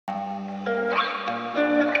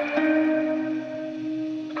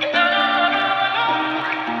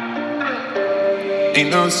Ain't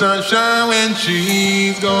no sunshine when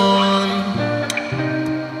she's gone.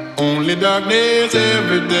 Only darkness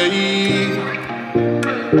every day.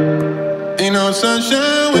 Ain't no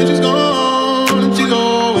sunshine when she's gone. She's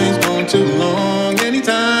always gone too long.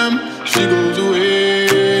 Anytime she goes away.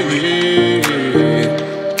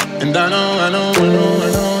 And I know, I know, I know,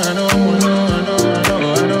 I know, I know, I know, I know,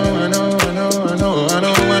 I know, I know, I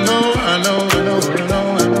know, I know, I know,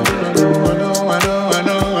 I know, I know, I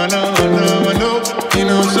know, I know, I know. Ain't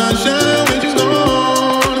no sunshine when she's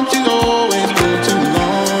gone. She's always gone too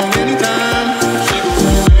long. Anytime she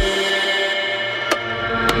goes away.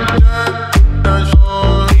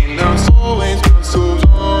 Always gone so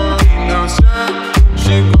long. Now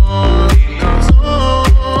she gone. Now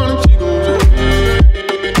she goes away.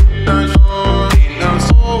 Now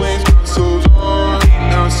always gone so long.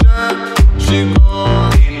 Now she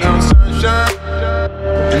gone. Now sunshine.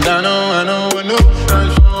 And I know, I know, I know.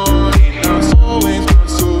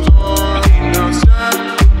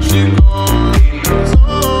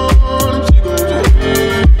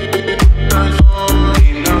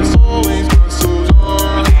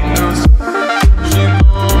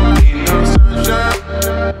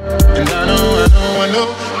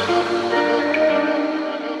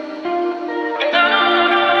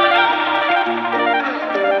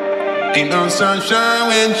 Ain't no sunshine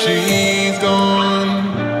when she's gone.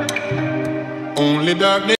 Only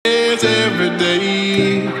darkness every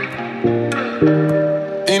day.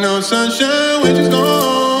 Ain't no sunshine when she's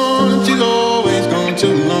gone. She's always gone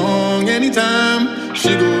too long. Anytime she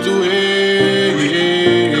goes away.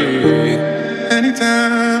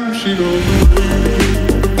 Anytime she goes away.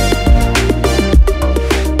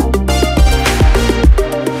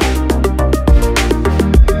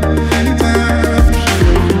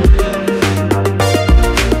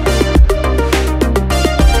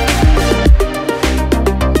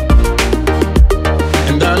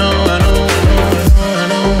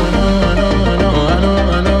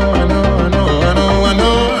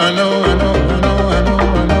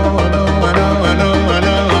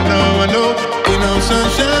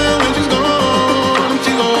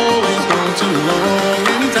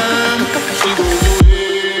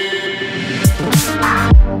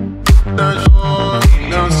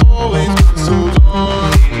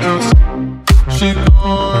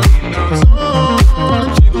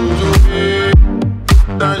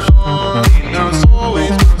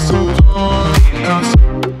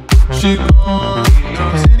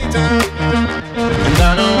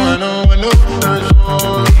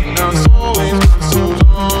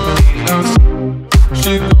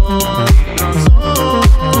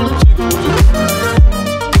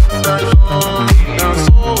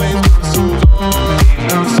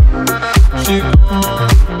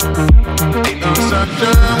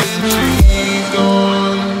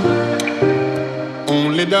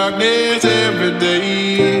 Darkness